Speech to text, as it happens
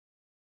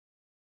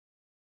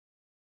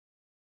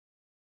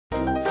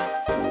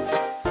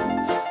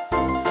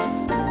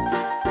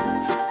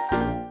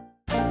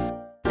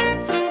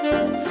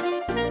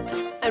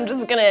I'm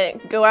just gonna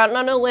go out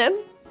on a limb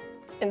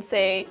and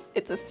say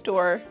it's a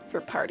store for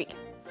party.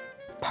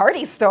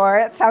 Party store?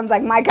 It sounds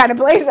like my kind of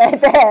place right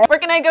there. Where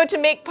can I go to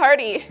make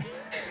party?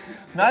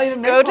 Not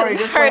even Go make to party,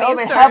 the just party like, oh,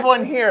 they store. have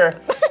one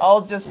here.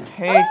 I'll just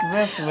take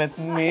this with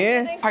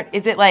me.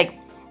 Is it like,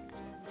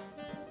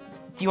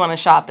 do you want to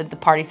shop at the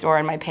party store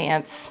in my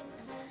pants?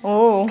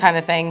 Oh. Kind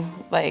of thing.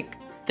 Like,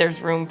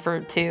 there's room for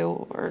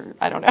two, or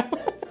I don't know.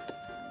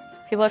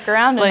 If you look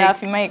around Like-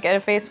 enough, you might get a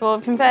face full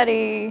of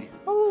confetti.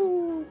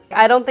 Ooh.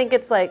 I don't think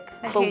it's like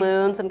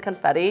balloons and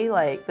confetti.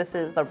 Like, this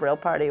is the real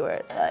party where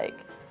it's like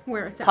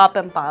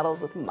popping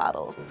bottles with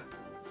models.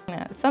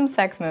 Yeah, some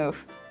sex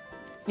move.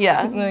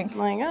 Yeah. Like,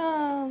 Like,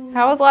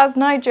 how was last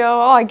night, Joe?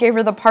 Oh, I gave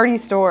her the party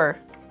store.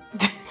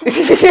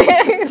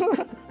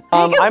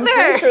 I'm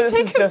there. pretty sure this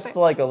Take is us just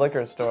like a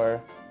liquor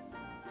store.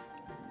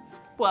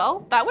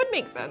 Well, that would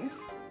make sense.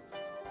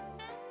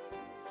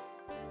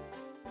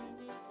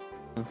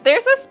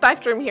 There's a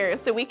spectrum here,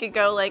 so we could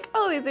go like,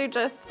 oh, these are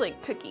just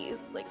like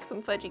cookies, like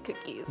some fudgy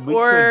cookies. We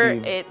or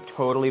could be it's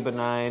totally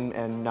benign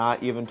and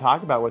not even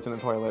talk about what's in the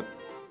toilet.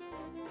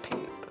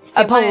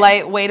 a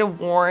polite way to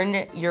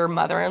warn your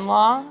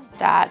mother-in-law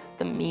that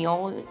the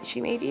meal she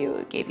made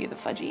you gave you the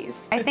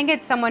fudgies. I think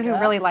it's someone who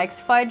really likes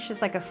fudge,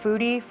 is like a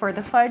foodie for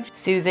the fudge.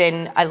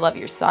 Susan, I love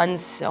your son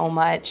so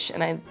much,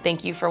 and I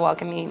thank you for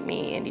welcoming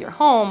me into your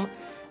home.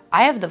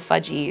 I have the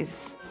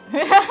fudgies,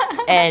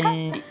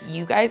 and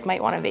you guys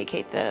might want to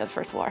vacate the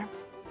first floor.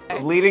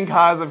 Leading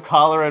cause of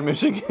cholera in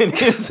Michigan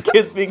is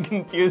kids being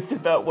confused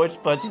about which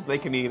fudgies they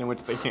can eat and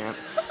which they can't.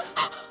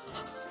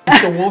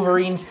 It's the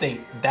Wolverine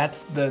state.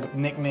 That's the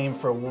nickname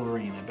for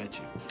Wolverine, I bet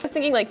you. I was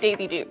thinking like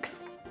Daisy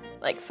Dukes,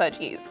 like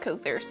fudgies, because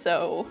they're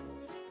so,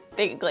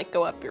 they like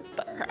go up your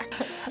butt crack.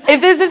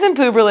 If this isn't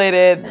poop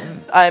related,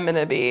 I'm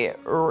gonna be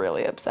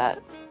really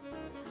upset.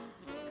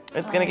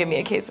 It's gonna give me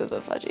a case of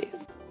the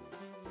fudgies.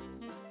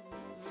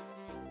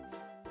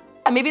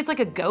 Maybe it's like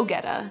a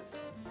go-getter.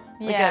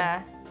 Like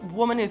Yeah. a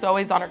woman who's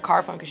always on her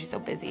car phone because she's so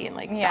busy and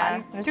like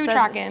Yeah, it's two such-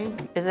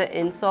 tracking. Is it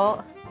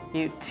insult?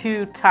 You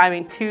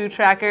two-timing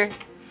two-tracker?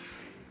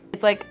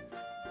 It's like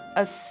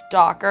a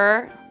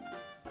stalker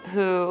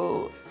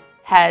who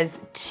has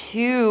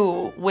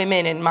two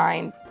women in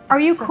mind. Are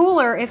you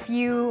cooler if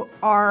you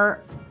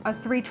are a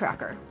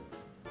three-tracker?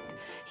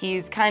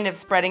 He's kind of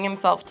spreading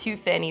himself too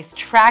thin. He's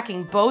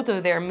tracking both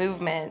of their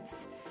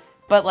movements,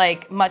 but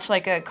like much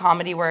like a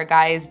comedy where a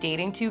guy is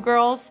dating two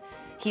girls,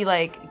 he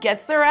like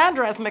gets their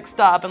address mixed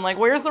up and like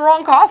wears the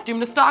wrong costume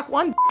to stalk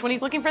one when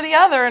he's looking for the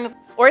other. And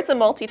Or it's a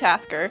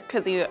multitasker,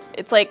 because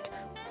it's like,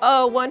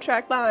 oh, one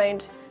track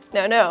mind.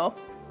 No,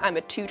 I'm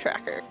a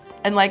two-tracker.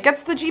 and like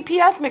gets the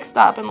GPS mixed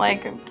up, and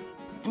like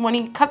when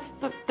he cuts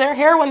their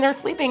hair when they're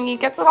sleeping, he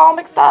gets it all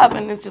mixed up,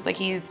 and it's just like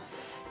he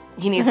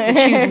needs to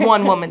choose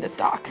one woman to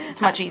stalk.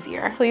 It's much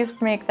easier. Please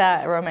make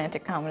that a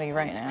romantic comedy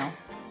right now.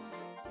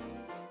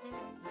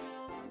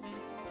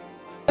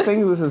 I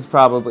think this is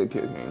probably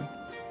puking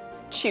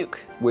Chuke.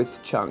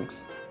 with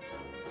chunks.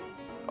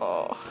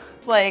 Oh.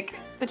 It's like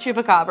the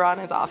Chupacabra on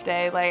his off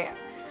day. Like,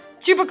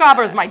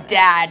 Chupacabra's my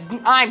dad.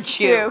 I'm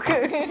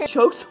Chuke.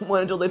 Choke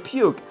someone until they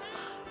puke.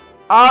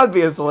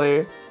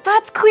 Obviously.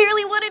 That's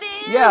clearly what it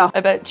is. Yeah.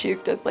 I bet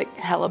Chuke does like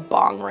hella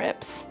bong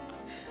rips.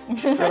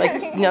 Or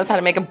like knows how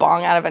to make a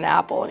bong out of an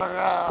apple.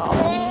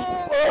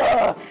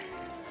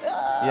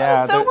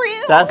 Yeah, so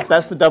real.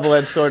 That's the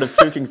double-edged sword of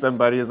chuking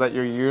somebody, is that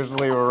you're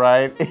usually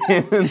right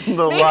in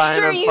the Make line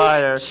sure of you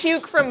fire.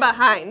 chuke from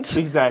behind.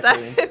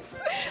 Exactly.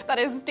 That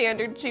is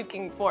standard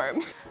chuking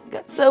form.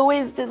 Got so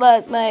wasted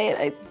last night.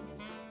 I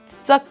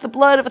sucked the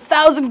blood of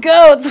 1,000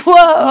 goats.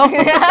 Whoa.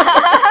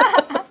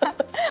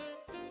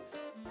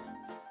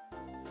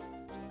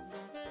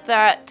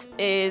 That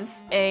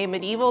is a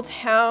medieval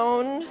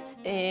town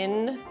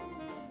in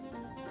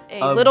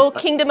a Um, little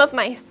kingdom of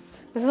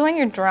mice. This is when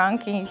you're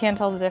drunk and you can't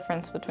tell the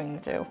difference between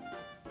the two.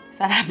 Does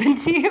that happen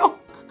to you?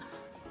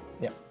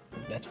 Yep,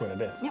 that's what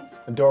it is.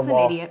 Yep. A door It's an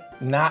wall, idiot.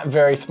 not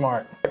very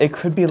smart. It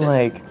could be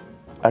like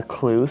a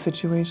Clue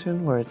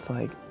situation where it's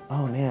like,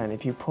 oh man,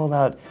 if you pull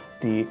out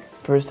the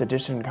first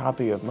edition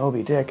copy of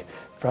Moby Dick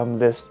from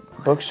this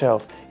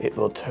bookshelf, it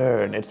will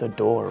turn. It's a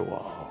door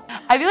wall.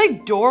 I feel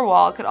like door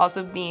wall could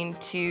also mean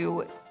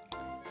to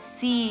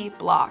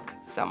C-block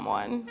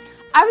someone.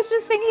 I was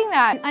just thinking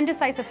that.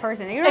 Undecisive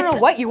person. You don't know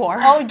what you are.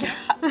 Oh yeah,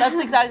 that's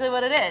exactly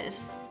what it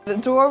is. The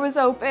door was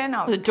open.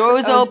 The door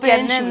was open,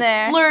 getting she in was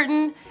there.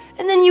 flirting,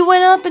 and then you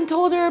went up and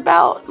told her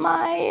about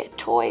my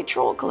toy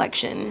troll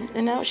collection,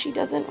 and now she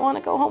doesn't want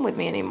to go home with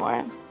me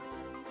anymore.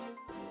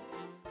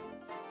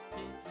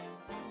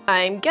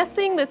 I'm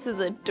guessing this is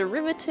a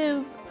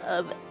derivative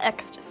of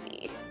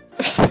ecstasy.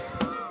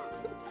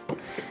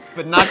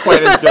 But not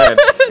quite as good.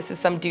 This is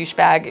some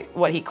douchebag,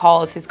 what he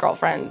calls his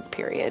girlfriend's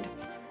period.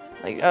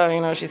 Like, oh,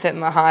 you know, she's hitting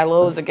the high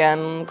lows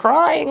again,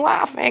 crying,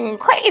 laughing,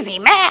 crazy,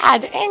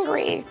 mad,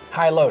 angry.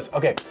 High lows.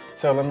 Okay,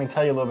 so let me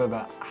tell you a little bit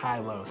about high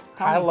lows.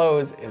 High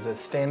lows is a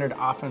standard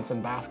offense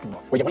in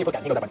basketball. Where you post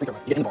guys, he goes up by free throw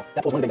line. You get in the ball.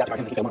 That pulls one of the guys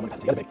out. He said one pass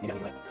to the other big. He's got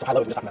his leg. So high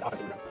lows, we're just talking about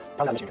offense.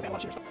 Probably not Michigan because they have a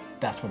lot of shooters.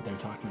 That's what they're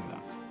talking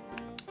about.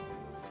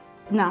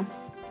 No.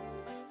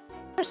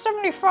 a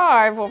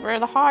 75 will be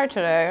the high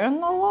today, and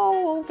the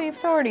low will be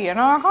 30, and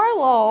our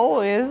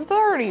high-low is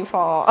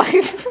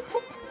 35.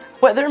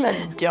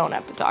 Weathermen don't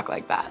have to talk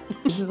like that.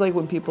 This is like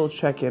when people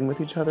check in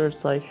with each other.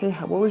 It's like, hey,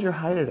 what was your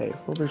high today?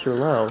 What was your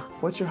low?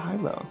 What's your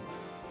high-low?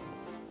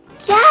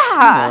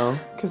 Yeah.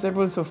 Because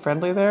everyone's so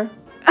friendly there.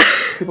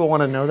 People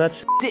want to know that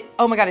shit.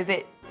 Oh my God, is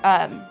it,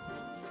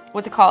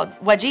 what's it called?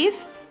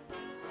 Wedgies?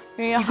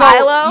 You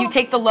high-low? You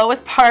take the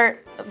lowest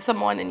part of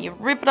someone and you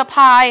rip it up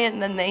high,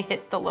 and then they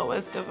hit the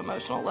lowest of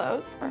emotional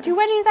lows. Do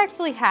wedgies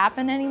actually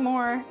happen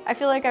anymore? I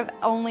feel like I've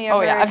only ever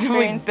I've only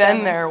experienced been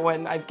them. there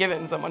when I've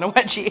given someone a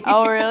wedgie.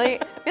 Oh,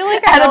 really? I feel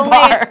like At a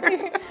bar.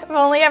 I've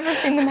only ever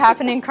seen them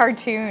happen in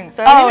cartoons,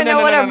 so I don't even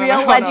know what a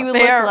real wedgie would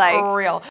They're look like. real.